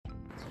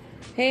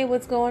Hey,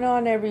 what's going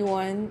on,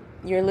 everyone?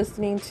 You're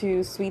listening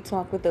to Sweet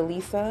Talk with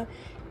Elisa,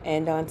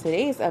 and on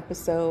today's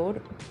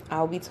episode,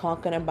 I'll be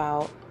talking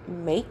about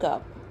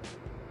makeup.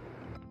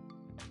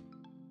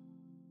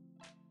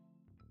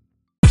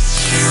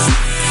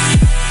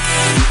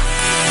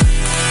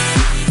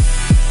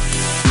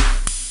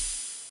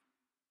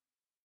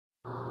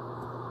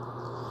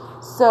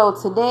 So,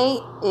 today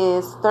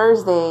is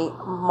Thursday,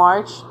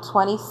 March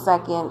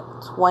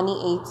 22nd,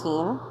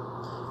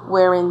 2018.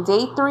 We're in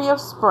day 3 of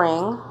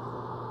spring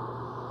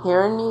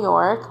here in New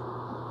York,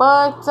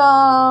 but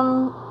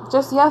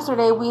just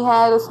yesterday we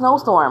had a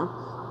snowstorm.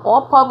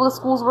 All public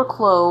schools were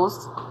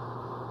closed,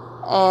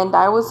 and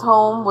I was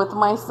home with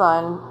my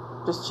son,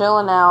 just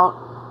chilling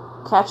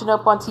out, catching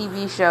up on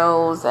TV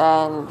shows,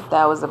 and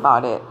that was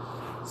about it.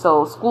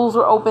 So schools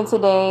were open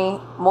today.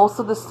 Most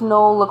of the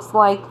snow looks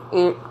like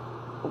it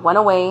went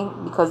away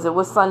because it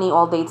was sunny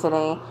all day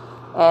today.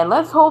 And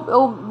let's hope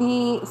it'll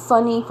be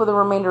sunny for the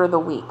remainder of the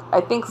week.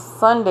 I think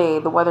Sunday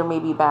the weather may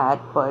be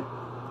bad, but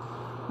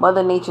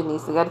Mother Nature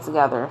needs to get it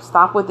together.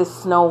 Stop with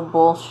this snow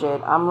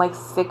bullshit. I'm like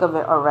sick of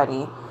it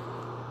already.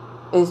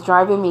 It's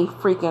driving me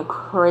freaking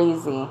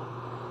crazy.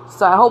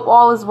 So I hope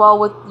all is well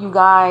with you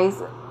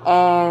guys.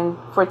 And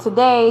for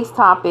today's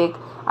topic,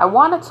 I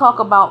want to talk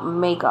about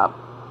makeup.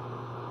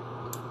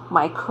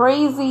 My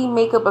crazy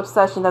makeup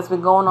obsession that's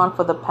been going on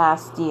for the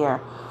past year.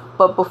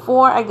 But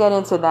before I get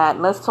into that,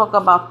 let's talk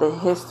about the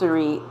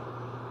history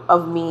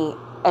of me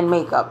and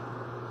makeup.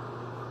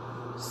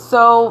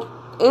 So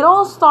it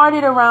all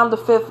started around the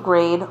 5th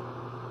grade.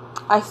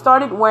 I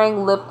started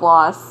wearing lip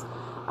gloss.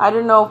 I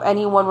don't know if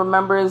anyone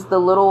remembers the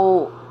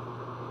little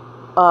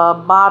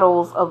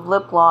bottles of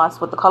lip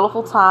gloss with the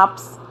colorful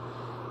tops.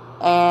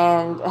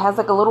 And it has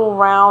like a little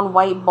round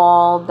white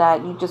ball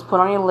that you just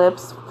put on your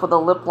lips for the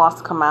lip gloss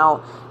to come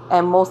out.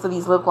 And most of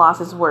these lip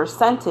glosses were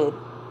scented.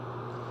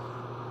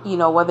 You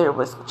know, whether it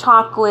was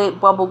chocolate,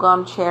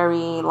 bubblegum,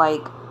 cherry.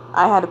 Like,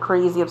 I had a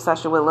crazy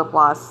obsession with lip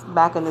gloss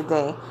back in the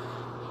day.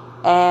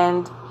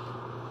 And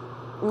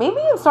maybe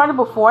it started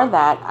before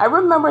that. I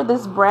remember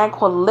this brand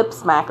called Lip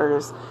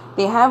Smackers.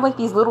 They have like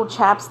these little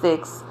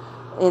chapsticks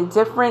in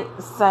different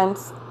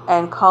scents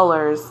and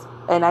colors.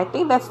 And I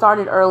think that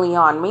started early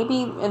on.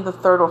 Maybe in the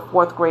 3rd or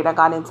 4th grade I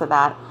got into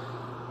that.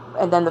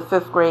 And then the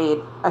 5th grade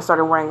I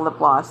started wearing lip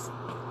gloss.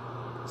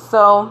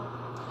 So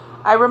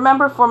I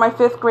remember for my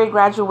 5th grade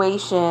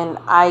graduation,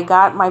 I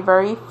got my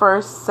very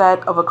first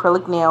set of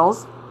acrylic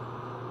nails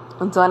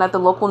done at the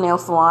local nail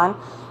salon.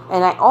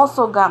 And I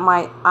also got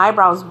my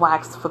eyebrows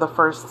waxed for the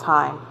first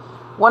time.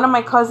 One of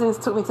my cousins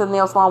took me to the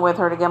nail salon with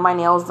her to get my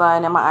nails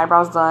done and my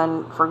eyebrows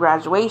done for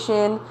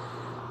graduation.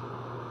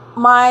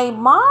 My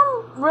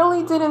mom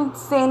really didn't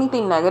say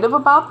anything negative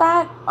about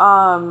that.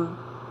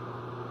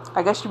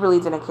 I guess she really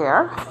didn't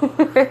care.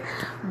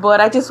 But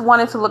I just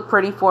wanted to look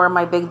pretty for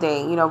my big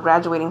day, you know,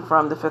 graduating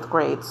from the 5th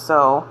grade.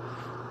 So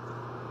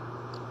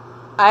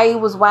I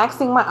was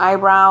waxing my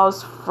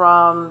eyebrows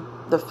from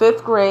the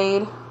 5th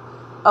grade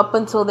up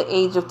until the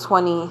age of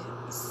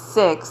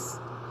 26,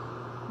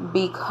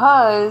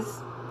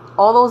 because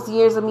all those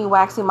years of me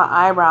waxing my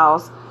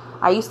eyebrows,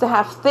 I used to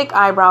have thick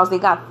eyebrows. They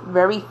got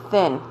very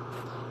thin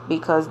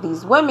because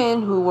these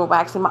women who were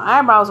waxing my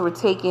eyebrows were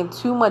taking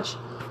too much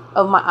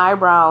of my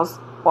eyebrows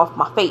off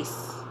my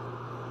face,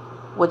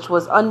 which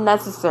was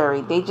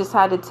unnecessary. They just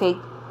had to take,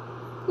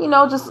 you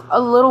know, just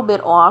a little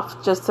bit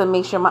off just to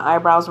make sure my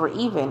eyebrows were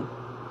even.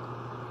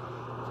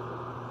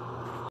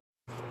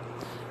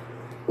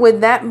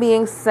 With that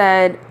being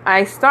said,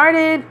 I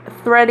started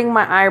threading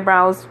my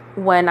eyebrows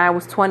when I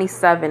was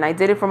 27. I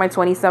did it for my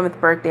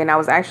 27th birthday, and I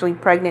was actually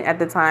pregnant at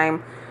the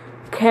time,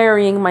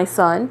 carrying my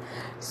son.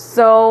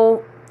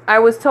 So I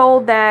was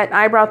told that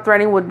eyebrow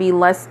threading would be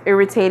less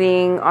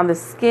irritating on the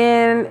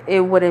skin.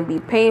 It wouldn't be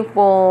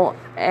painful.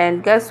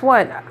 And guess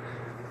what?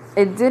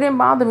 It didn't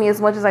bother me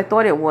as much as I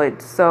thought it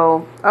would.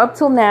 So up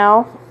till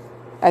now,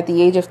 at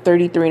the age of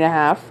 33 and a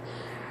half,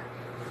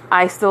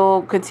 I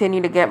still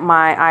continue to get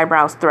my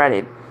eyebrows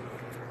threaded.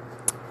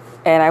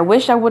 And I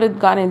wish I would have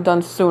gotten it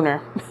done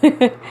sooner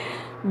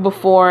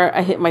before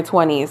I hit my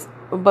 20s.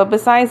 But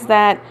besides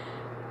that,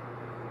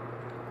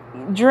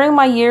 during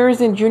my years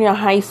in junior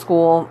high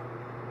school,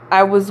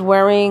 I was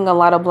wearing a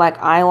lot of black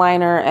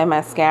eyeliner and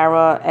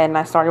mascara, and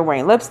I started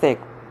wearing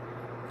lipstick.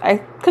 I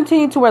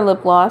continued to wear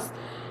lip gloss,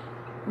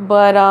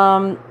 but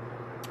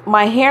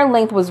my hair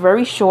length was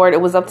very short.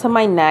 It was up to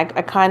my neck.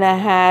 I kind of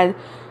had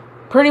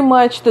pretty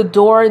much the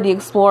Dora the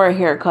Explorer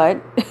haircut.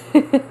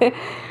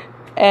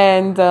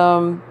 And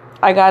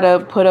I gotta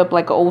put up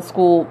like an old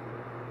school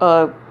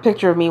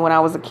picture of me when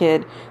I was a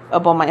kid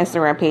up on my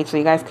Instagram page so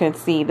you guys can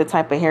see the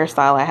type of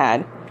hairstyle I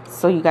had.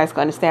 So you guys can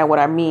understand what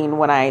I mean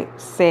when I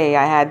say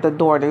I had the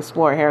Dora the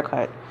Explorer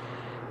haircut.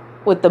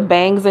 With the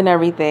bangs and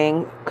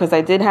everything. Because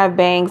I did have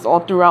bangs all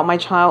throughout my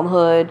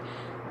childhood.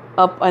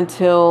 Up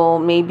until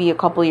maybe a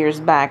couple years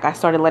back, I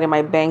started letting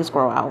my bangs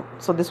grow out.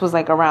 So this was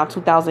like around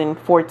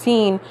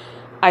 2014.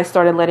 I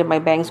started letting my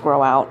bangs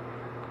grow out.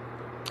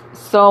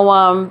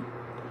 So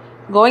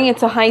going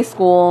into high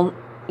school,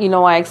 you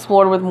know, I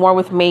explored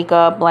with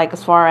makeup, like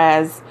as far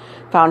as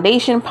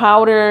foundation,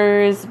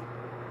 powders,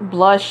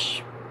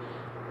 blush,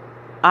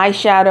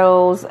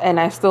 eyeshadows, and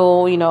I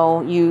still,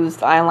 used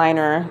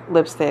eyeliner,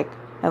 lipstick,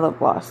 and lip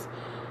gloss.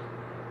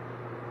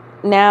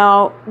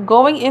 Now,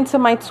 going into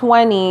my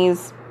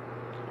 20s,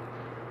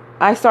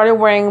 I started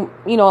wearing,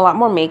 a lot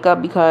more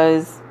makeup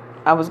because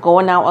I was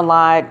going out a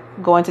lot,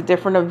 going to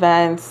different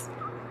events,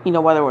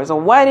 whether it was a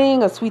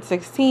wedding, a sweet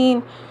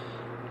 16.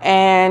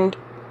 And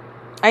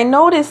I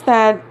noticed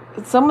that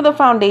some of the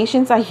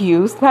foundations I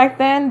used back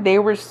then, they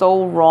were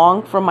so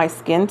wrong for my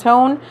skin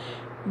tone,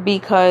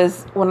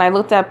 because when I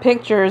looked at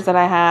pictures that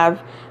I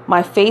have,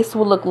 my face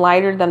would look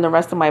lighter than the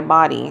rest of my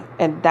body.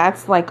 And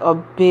that's like a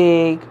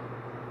big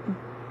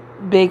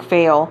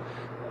fail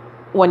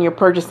when you're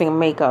purchasing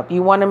makeup.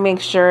 You want to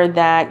make sure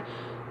that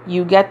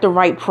you get the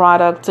right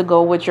product to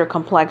go with your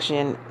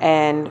complexion.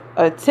 And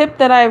a tip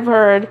that I've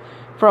heard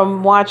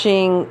from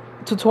watching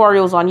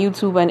tutorials on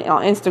YouTube and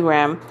on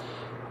Instagram,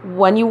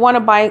 when you want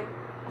to buy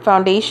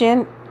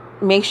foundation,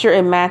 make sure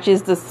it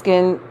matches the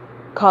skin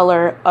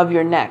color of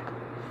your neck,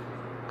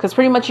 because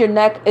pretty much your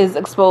neck is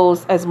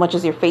exposed as much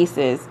as your face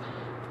is,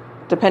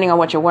 depending on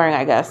what you're wearing,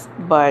 I guess.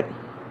 But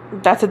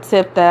that's a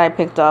tip that I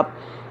picked up,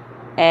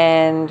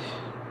 and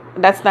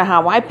that's not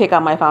how I pick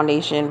out my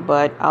foundation,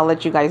 but I'll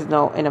let you guys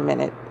know in a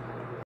minute.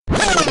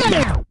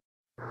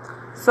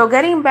 So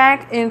getting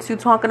back into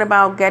talking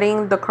about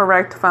getting the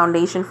correct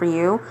foundation for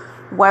you,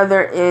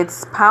 whether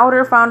it's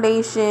powder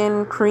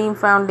foundation, cream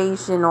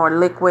foundation, or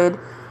liquid,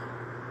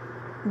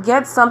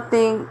 get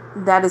something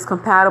that is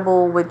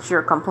compatible with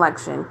your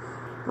complexion.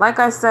 Like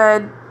I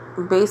said,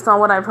 based on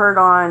what I've heard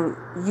on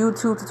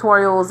YouTube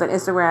tutorials and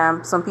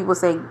Instagram, some people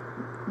say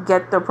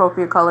get the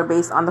appropriate color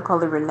based on the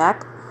color of your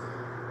neck.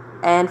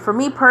 And for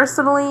me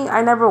personally,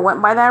 I never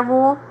went by that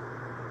rule.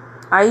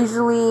 I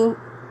usually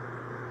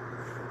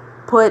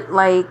put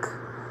like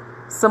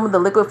some of the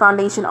liquid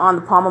foundation on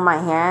the palm of my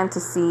hand to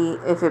see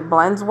if it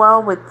blends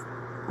well with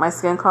my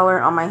skin color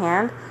on my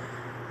hand.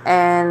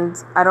 And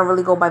I don't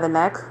really go by the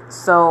neck.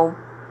 So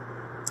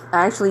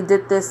I actually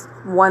did this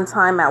one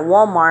time at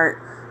Walmart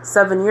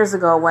 7 years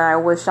ago when I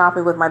was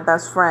shopping with my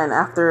best friend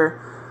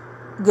after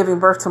giving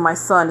birth to my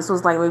son. This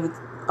was like maybe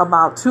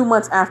about 2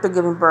 months after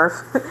giving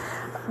birth.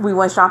 We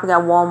went shopping at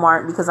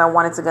Walmart because I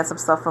wanted to get some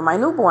stuff for my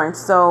newborn.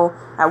 So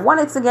I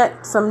wanted to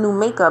get some new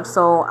makeup.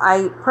 So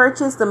I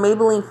purchased the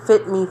Maybelline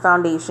Fit Me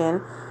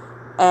foundation.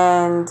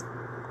 And,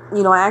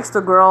 I asked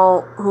the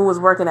girl who was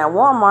working at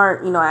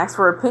Walmart, I asked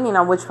for her opinion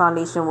on which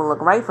foundation would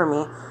look right for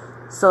me.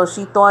 So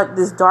she thought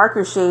this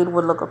darker shade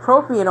would look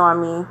appropriate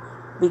on me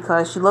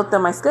because she looked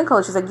at my skin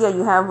color. She's like, yeah,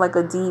 you have like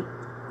a deep,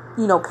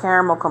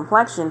 caramel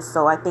complexion.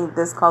 So I think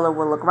this color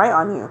will look right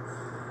on you.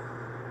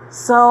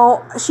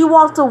 So she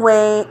walked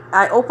away.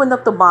 I opened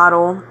up the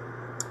bottle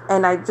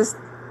and I just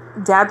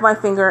dabbed my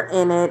finger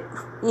in it,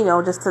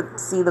 just to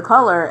see the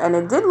color. And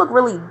it did look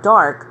really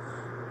dark,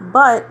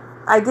 but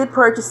I did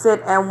purchase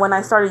it. And when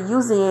I started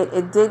using it,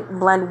 it did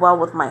blend well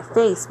with my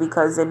face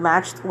because it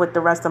matched with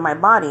the rest of my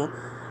body.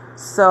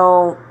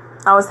 So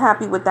I was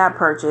happy with that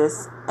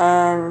purchase.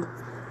 And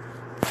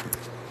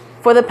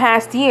for the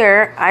past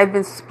year, I've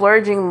been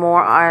splurging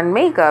more on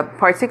makeup,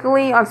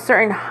 particularly on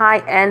certain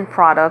high-end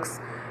products,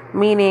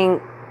 meaning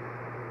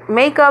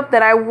makeup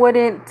that I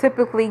wouldn't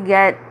typically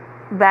get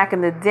back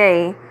in the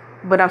day,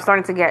 but I'm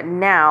starting to get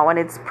now, and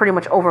it's pretty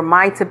much over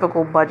my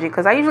typical budget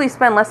because I usually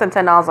spend less than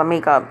 $10 on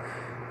makeup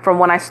from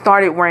when I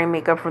started wearing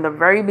makeup from the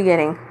very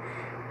beginning.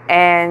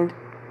 And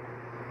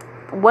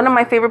one of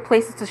my favorite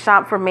places to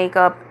shop for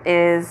makeup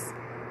is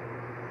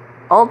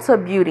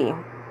Ulta Beauty.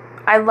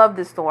 I love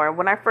this store.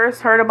 When I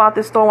first heard about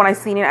this store, when I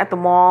seen it at the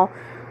mall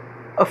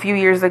a few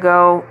years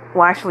ago,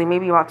 well, actually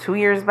maybe about 2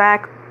 years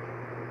back,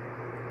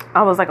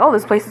 I was like, oh,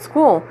 this place is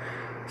cool.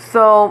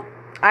 So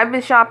I've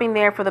been shopping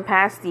there for the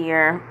past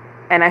year,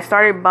 and I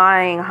started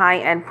buying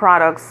high-end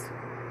products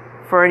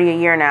for already a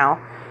year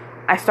now.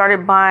 I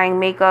started buying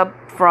makeup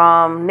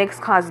from NYX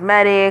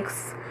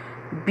Cosmetics,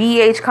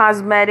 BH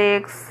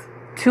Cosmetics,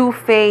 Too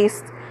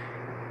Faced,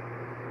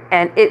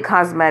 and IT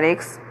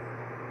Cosmetics.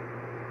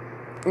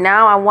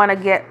 Now I want to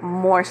get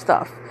more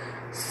stuff.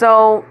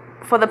 So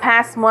for the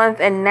past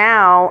month and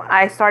now,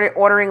 I started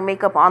ordering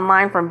makeup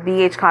online from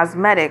BH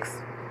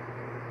Cosmetics.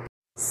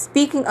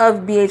 Speaking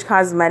of BH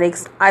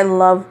Cosmetics, I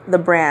love the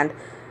brand.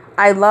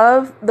 I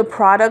love the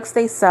products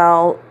they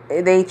sell.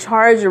 They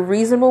charge a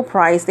reasonable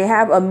price. They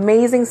have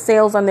amazing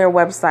sales on their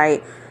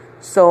website.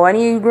 So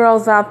any of you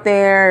girls out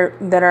there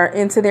that are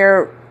into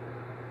their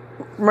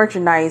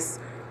merchandise,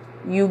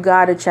 you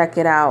gotta check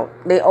it out.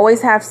 They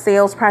always have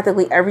sales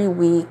practically every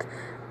week.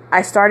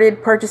 I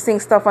started purchasing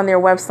stuff on their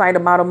website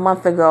about a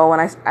month ago,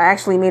 and I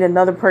actually made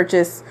another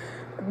purchase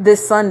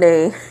this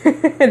Sunday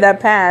that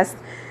passed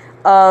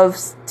of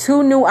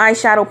 2 new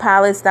eyeshadow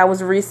palettes that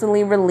was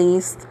recently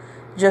released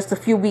just a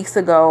few weeks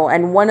ago.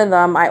 And one of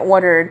them I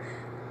ordered,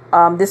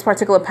 this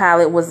particular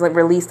palette was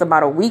released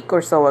about a week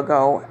or so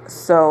ago.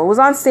 So it was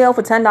on sale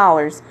for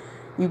 $10.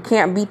 You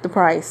can't beat the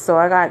price. So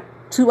I got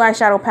 2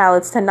 eyeshadow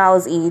palettes,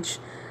 $10 each.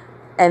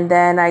 And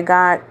then I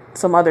got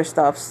some other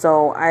stuff.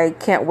 So I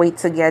can't wait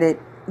to get it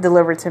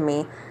delivered to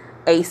me.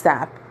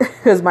 ASAP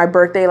because my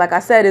birthday, like I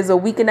said, is a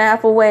week and a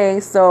half away.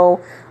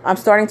 So I'm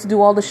starting to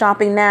do all the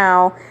shopping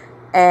now,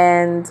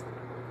 and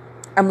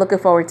I'm looking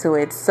forward to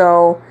it.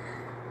 So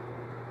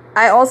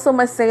I also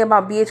must say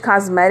about BH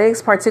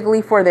Cosmetics,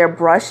 particularly for their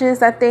brushes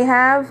that they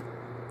have,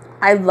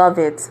 I love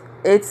it.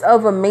 It's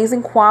of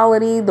amazing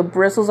quality. The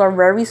bristles are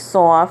very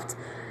soft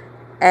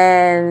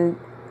and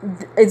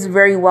it's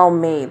very well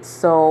made.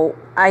 So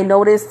I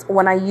noticed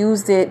when I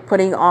used it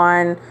putting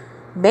on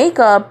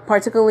makeup,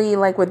 particularly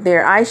like with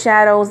their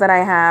eyeshadows that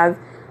I have,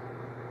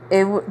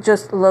 it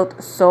just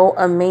looked so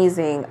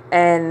amazing,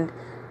 and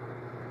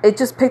it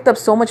just picked up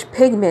so much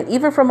pigment.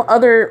 Even from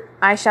other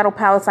eyeshadow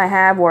palettes I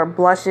have or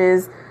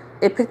blushes,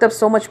 it picked up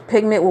so much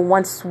pigment with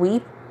one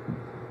sweep.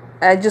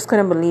 I just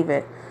couldn't believe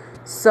it.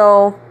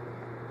 So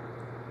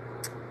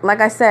like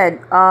I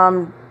said,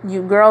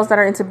 you girls that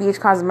are into BH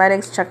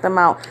Cosmetics, check them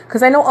out.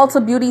 Because I know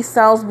Ulta Beauty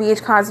sells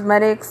BH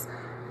Cosmetics.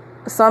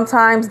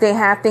 Sometimes they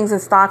have things in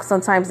stock,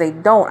 sometimes they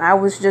don't. I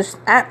was just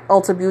at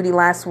Ulta Beauty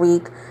last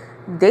week.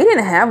 They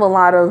didn't have a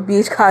lot of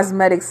BH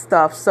Cosmetics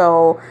stuff.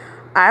 So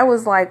I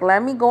was like,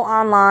 let me go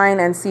online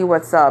and see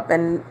what's up.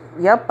 And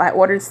yep, I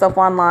ordered stuff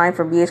online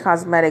from BH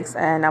Cosmetics,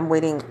 and I'm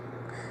waiting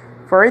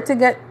for it to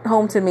get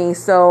home to me.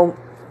 So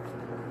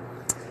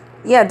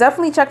yeah,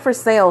 definitely check for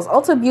sales.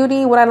 Ulta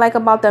Beauty, what I like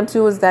about them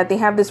too is that they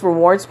have this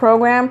rewards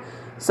program.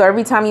 So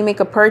every time you make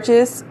a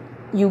purchase,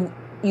 you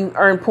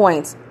earn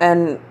points.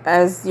 And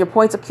as your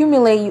points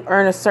accumulate, you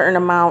earn a certain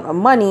amount of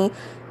money.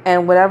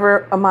 And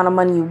whatever amount of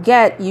money you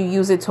get, you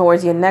use it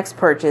towards your next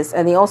purchase.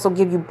 And they also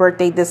give you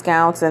birthday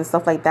discounts and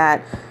stuff like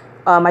that.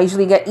 I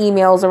usually get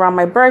emails around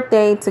my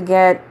birthday to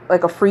get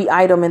like a free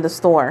item in the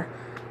store.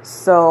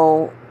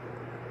 So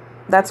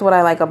that's what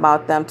I like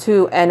about them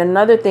too. And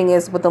another thing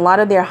is with a lot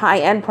of their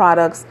high-end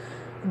products,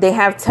 they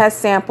have test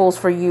samples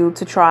for you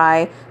to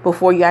try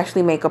before you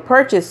actually make a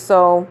purchase.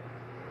 So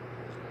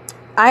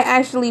I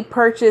actually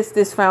purchased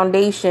this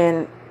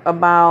foundation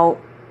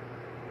about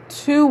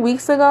 2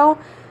 weeks ago,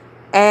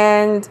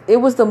 and it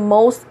was the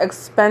most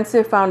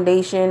expensive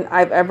foundation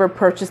I've ever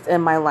purchased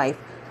in my life.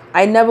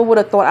 I never would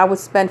have thought I would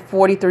spend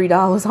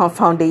 $43 on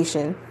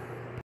foundation.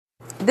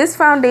 This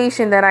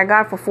foundation that I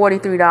got for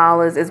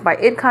 $43 is by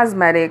IT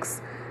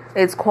Cosmetics.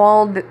 It's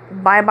called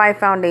Bye Bye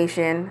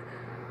Foundation.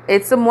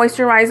 It's a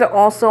moisturizer,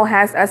 also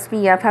has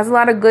SPF, has a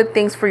lot of good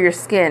things for your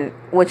skin,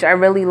 which I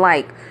really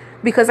like.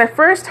 Because I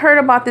first heard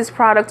about this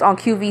product on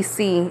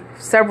QVC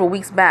several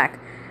weeks back.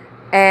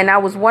 And I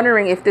was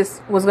wondering if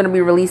this was going to be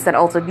released at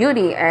Ulta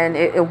Beauty. And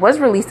it was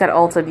released at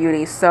Ulta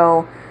Beauty.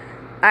 So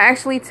I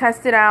actually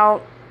tested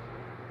out,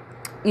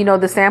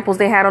 the samples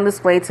they had on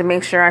display to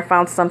make sure I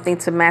found something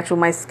to match with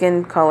my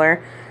skin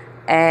color.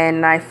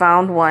 And I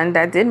found one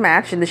that did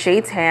match in the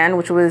shade Tan,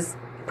 which was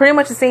pretty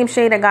much the same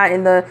shade I got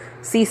in the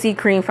CC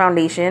Cream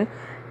Foundation.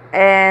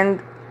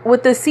 And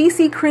with the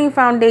CC Cream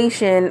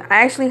Foundation,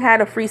 I actually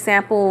had a free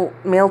sample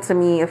mailed to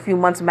me a few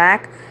months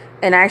back.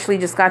 And I actually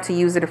just got to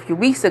use it a few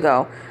weeks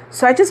ago.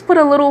 So I just put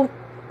a little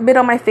bit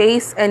on my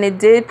face, and it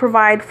did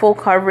provide full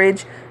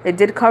coverage. It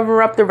did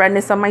cover up the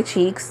redness on my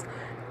cheeks.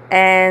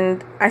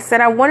 And I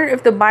said, I wonder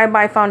if the Bye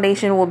Bye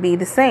Foundation will be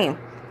the same.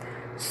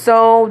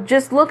 So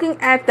just looking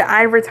at the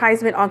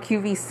advertisement on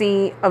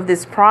QVC of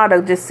this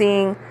product, just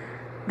seeing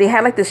they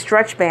had like the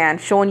stretch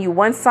band showing you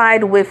one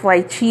side with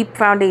like cheap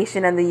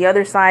foundation and the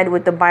other side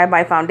with the Bye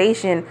Bye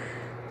Foundation.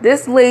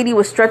 This lady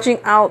was stretching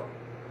out,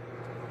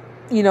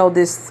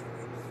 this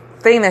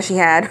thing that she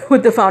had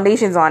with the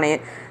foundations on it.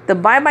 The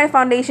Bye Bye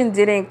Foundation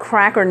didn't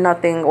crack or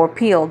nothing or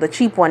peel. The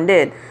cheap one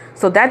did.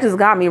 So that just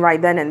got me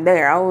right then and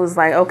there. I was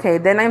like, okay,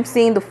 then I'm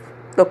seeing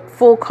the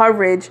full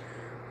coverage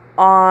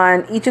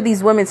on each of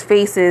these women's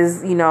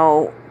faces,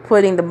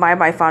 putting the Bye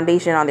Bye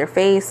Foundation on their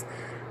face.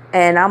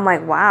 And I'm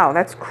like, wow,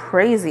 that's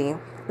crazy.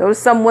 There was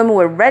some women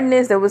with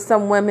redness. There was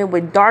some women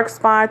with dark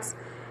spots.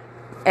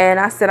 And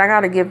I said, I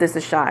got to give this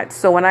a shot.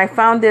 So when I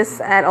found this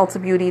at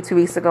Ulta Beauty 2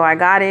 weeks ago, I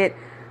got it.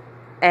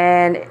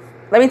 And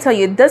let me tell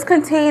you, it does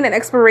contain an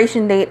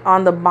expiration date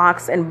on the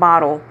box and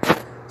bottle.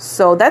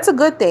 So that's a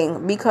good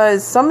thing,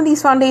 because some of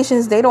these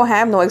foundations, they don't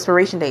have no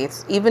expiration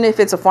dates. Even if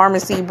it's a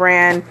pharmacy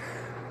brand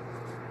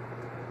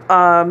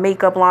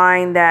makeup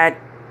line that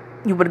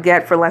you would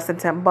get for less than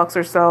 $10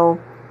 or so,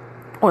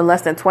 or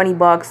less than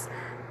 $20,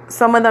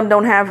 some of them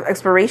don't have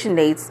expiration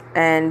dates.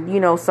 And,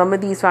 some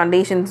of these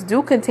foundations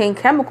do contain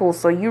chemicals,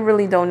 so you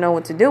really don't know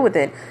what to do with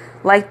it.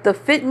 Like the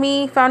Fit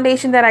Me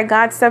foundation that I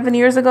got 7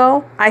 years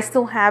ago, I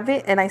still have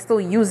it and I still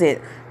use it.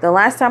 The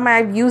last time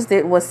I used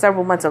it was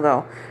several months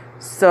ago.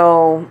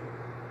 So,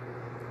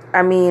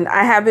 I mean,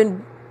 I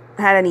haven't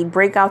had any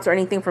breakouts or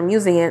anything from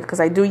using it,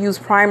 because I do use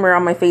primer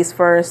on my face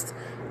first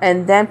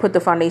and then put the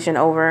foundation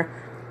over.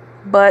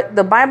 But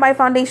the Bye Bye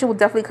Foundation will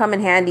definitely come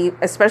in handy,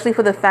 especially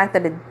for the fact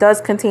that it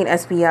does contain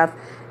SPF.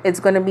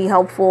 It's going to be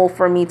helpful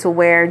for me to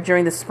wear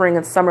during the spring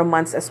and summer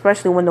months,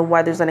 especially when the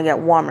weather's going to get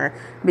warmer,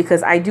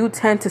 because I do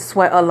tend to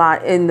sweat a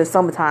lot in the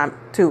summertime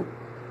too,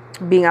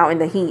 being out in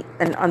the heat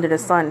and under the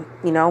sun,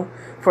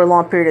 for a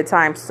long period of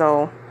time.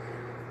 So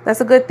That's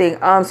a good thing.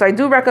 So I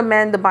do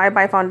recommend the Bye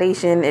Bye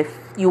Foundation if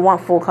you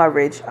want full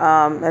coverage.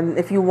 And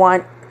if you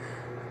want,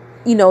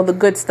 the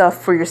good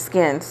stuff for your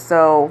skin.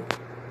 So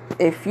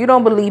if you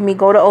don't believe me,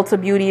 go to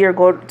Ulta Beauty or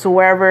go to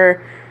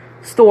wherever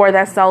store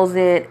that sells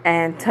it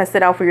and test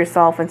it out for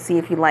yourself and see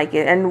if you like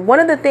it. And one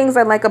of the things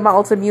I like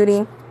about Ulta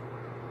Beauty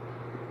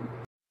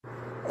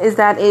is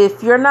that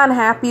if you're not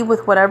happy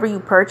with whatever you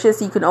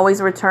purchase, you can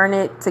always return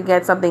it to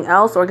get something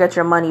else or get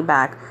your money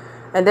back.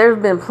 And there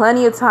have been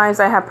plenty of times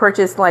I have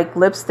purchased like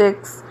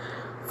lipsticks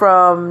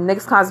from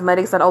NYX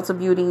Cosmetics at Ulta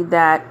Beauty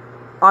that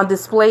on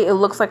display it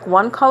looks like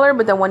one color,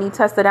 but then when you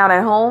test it out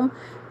at home,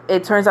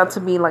 it turns out to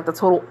be like the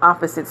total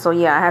opposite. So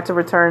yeah, I had to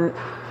return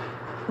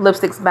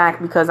lipsticks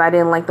back because I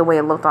didn't like the way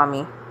it looked on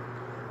me.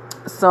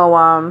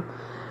 So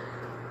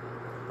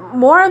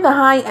more of the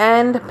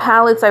high-end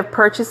palettes I've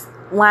purchased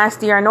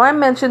last year. I know I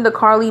mentioned the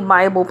Carly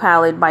Bible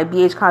palette by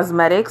BH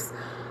Cosmetics.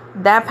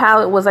 That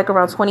palette was like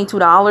around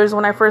 $22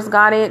 when I first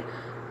got it.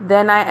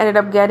 Then I ended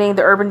up getting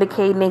the Urban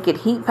Decay Naked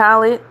Heat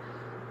palette.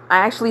 I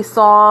actually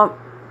saw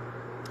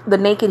the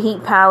Naked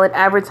Heat palette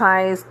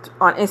advertised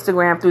on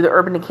Instagram through the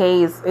Urban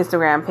Decay's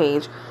Instagram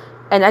page.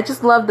 And I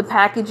just love the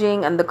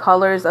packaging and the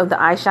colors of the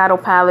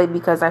eyeshadow palette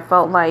because I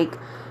felt like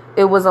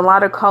it was a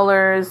lot of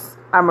colors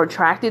I'm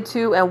attracted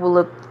to and will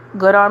look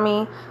good on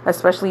me,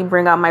 especially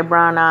bring out my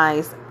brown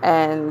eyes.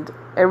 And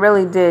it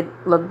really did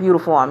look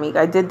beautiful on me.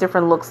 I did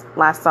different looks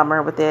last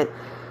summer with it.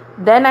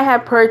 Then I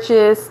had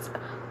purchased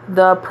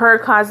the Per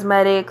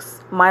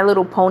Cosmetics My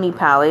Little Pony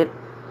palette.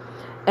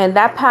 And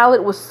that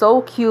palette was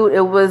so cute.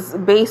 It was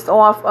based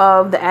off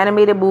of the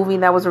animated movie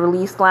that was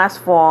released last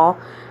fall.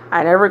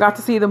 I never got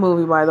to see the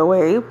movie, by the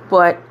way.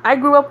 But I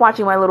grew up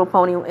watching My Little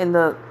Pony in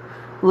the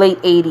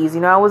late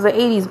 80s. I was an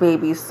 80s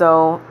baby.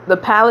 So the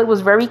palette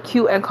was very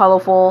cute and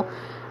colorful.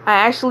 I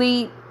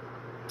actually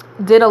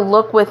did a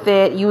look with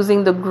it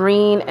using the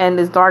green and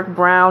this dark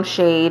brown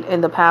shade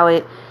in the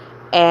palette.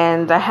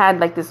 And I had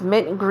like this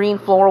mint green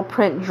floral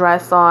print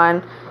dress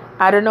on.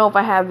 I don't know if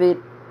I have it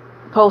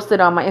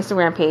posted on my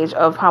Instagram page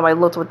of how I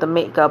looked with the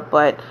makeup,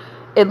 but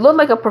it looked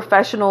like a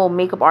professional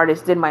makeup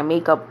artist did my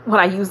makeup when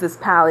I used this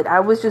palette. I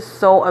was just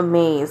so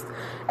amazed.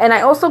 And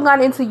I also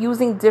got into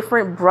using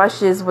different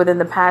brushes within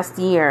the past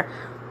year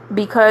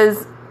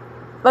because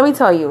let me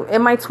tell you,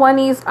 in my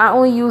 20s, I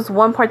only use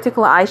one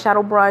particular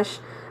eyeshadow brush,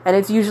 and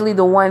it's usually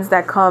the ones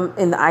that come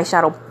in the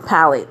eyeshadow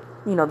palette.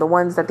 The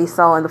ones that they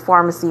sell in the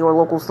pharmacy or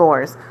local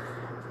stores.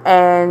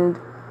 And,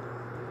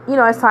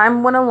 as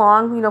time went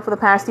along, for the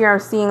past year, I'm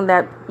seeing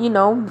that,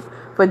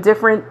 for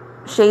different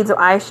shades of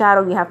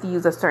eyeshadow, you have to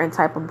use a certain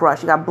type of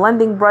brush. You got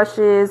blending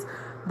brushes,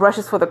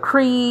 brushes for the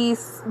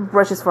crease,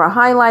 brushes for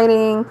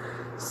highlighting.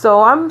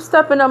 So I'm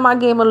stepping up my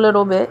game a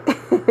little bit.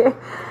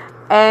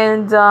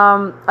 And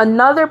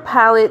another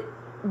palette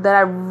that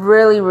I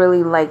really,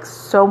 really like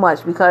so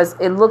much because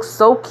it looks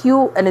so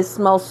cute and it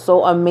smells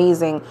so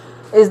amazing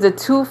is the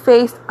Too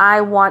Faced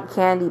I Want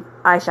Candy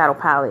eyeshadow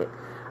palette.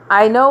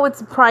 I know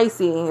it's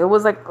pricey. It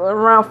was like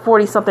around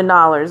 $40-something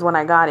when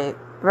I got it.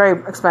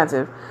 Very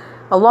expensive.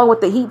 Along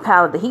with the Heat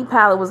palette. The Heat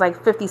palette was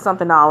like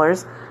 $50-something.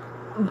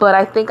 But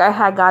I think I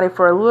had got it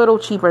for a little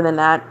cheaper than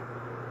that.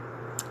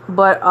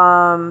 But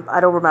I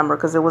don't remember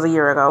because it was a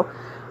year ago.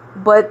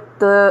 But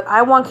the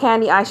I Want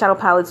Candy eyeshadow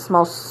palette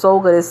smells so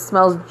good. It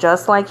smells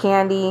just like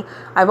candy.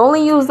 I've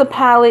only used the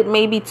palette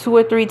maybe 2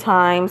 or 3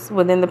 times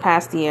within the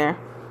past year.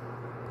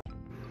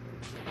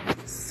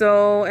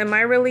 So, am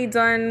I really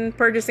done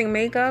purchasing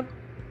makeup?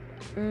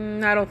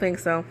 I don't think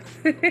so.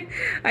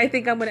 I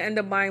think I'm going to end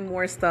up buying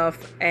more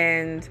stuff.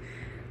 And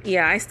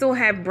yeah, I still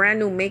have brand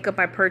new makeup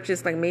I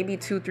purchased like maybe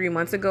 2-3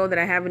 months ago that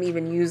I haven't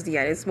even used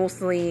yet. It's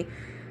mostly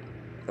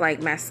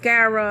like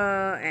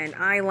mascara and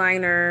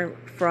eyeliner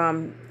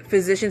from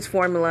Physicians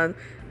Formula.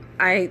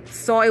 I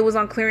saw it was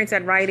on clearance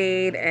at Rite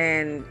Aid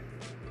and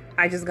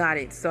I just got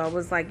it. So I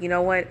was like, you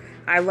know what?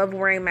 I love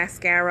wearing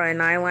mascara and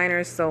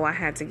eyeliner, so I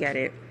had to get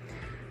it.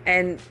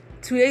 And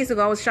 2 days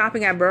ago, I was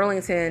shopping at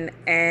Burlington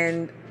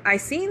and I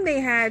seen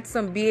they had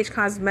some BH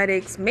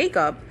Cosmetics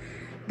makeup.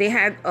 They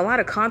had a lot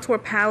of contour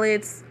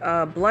palettes,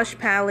 blush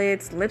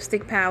palettes,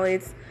 lipstick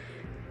palettes.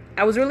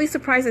 I was really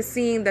surprised at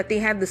seeing that they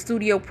had the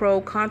Studio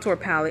Pro contour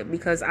palette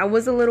because I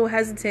was a little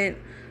hesitant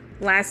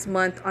last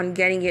month on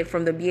getting it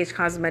from the BH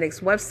Cosmetics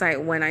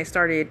website when I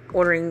started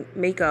ordering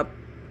makeup,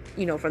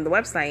 from the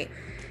website.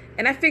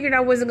 And I figured I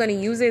wasn't going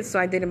to use it, so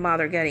I didn't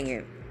bother getting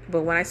it.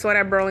 But when I saw it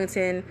at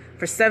Burlington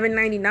for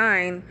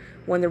 $7.99,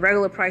 when the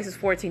regular price is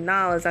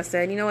 $14, I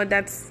said, you know what,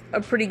 that's a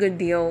pretty good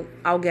deal.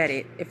 I'll get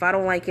it. If I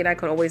don't like it, I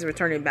could always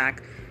return it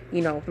back.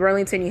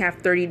 Burlington, you have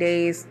 30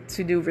 days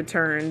to do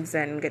returns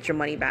and get your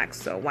money back.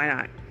 So why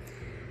not?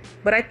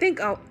 But I think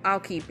I'll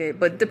keep it.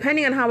 But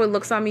depending on how it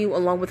looks on me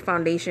along with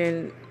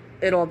foundation,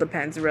 it all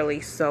depends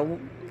really. So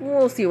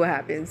we'll see what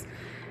happens.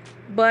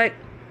 But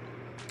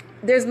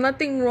there's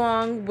nothing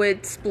wrong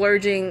with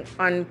splurging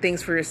on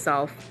things for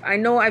yourself. I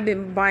know I've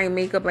been buying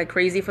makeup like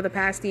crazy for the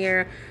past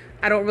year.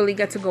 I don't really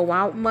get to go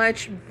out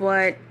much,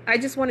 but I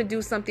just want to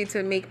do something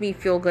to make me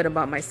feel good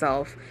about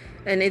myself.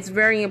 And it's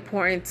very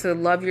important to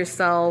love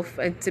yourself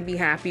and to be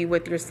happy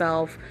with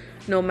yourself,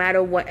 no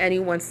matter what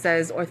anyone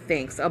says or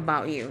thinks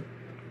about you.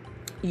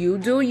 You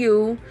do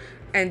you,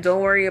 and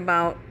don't worry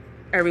about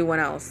everyone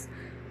else.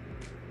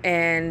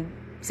 And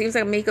seems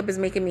like makeup is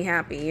making me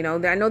happy. You know,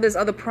 I know there's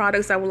other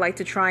products I would like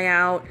to try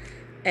out.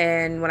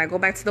 And when I go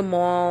back to the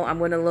mall, I'm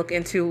going to look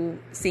into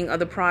seeing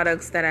other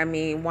products that I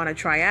may want to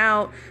try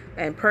out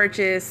and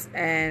purchase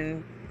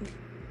and,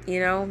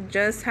 you know,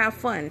 just have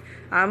fun.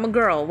 I'm a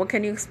girl. What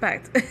can you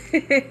expect?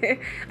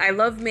 I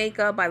love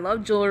makeup. I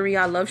love jewelry.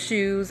 I love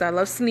shoes. I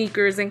love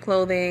sneakers and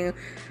clothing.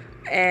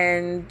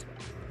 And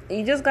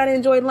you just got to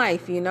enjoy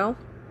life, you know?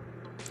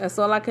 That's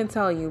all I can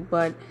tell you.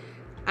 But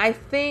I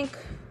think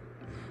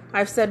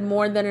I've said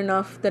more than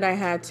enough that I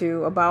had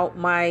to about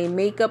my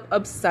makeup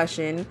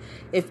obsession.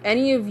 If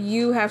any of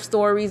you have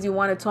stories you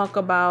want to talk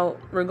about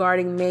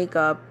regarding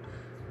makeup,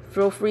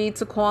 feel free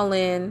to call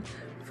in.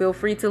 Feel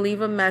free to leave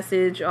a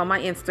message on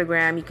my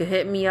Instagram. You can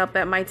hit me up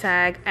at my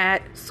tag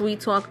at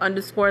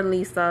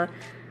sweettalk_Lisa.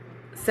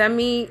 Send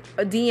me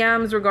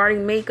DMs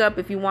regarding makeup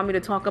if you want me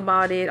to talk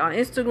about it on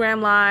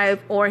Instagram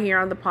Live or here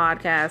on the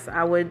podcast.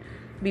 I would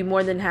be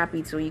more than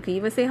happy to. You can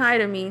even say hi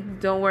to me.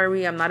 Don't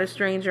worry, I'm not a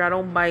stranger. I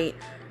don't bite.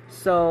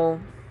 So,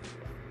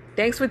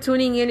 thanks for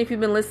tuning in if you've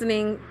been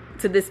listening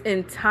to this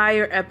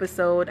entire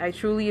episode. I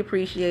truly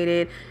appreciate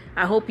it.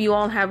 I hope you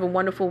all have a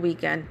wonderful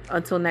weekend.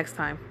 Until next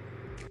time.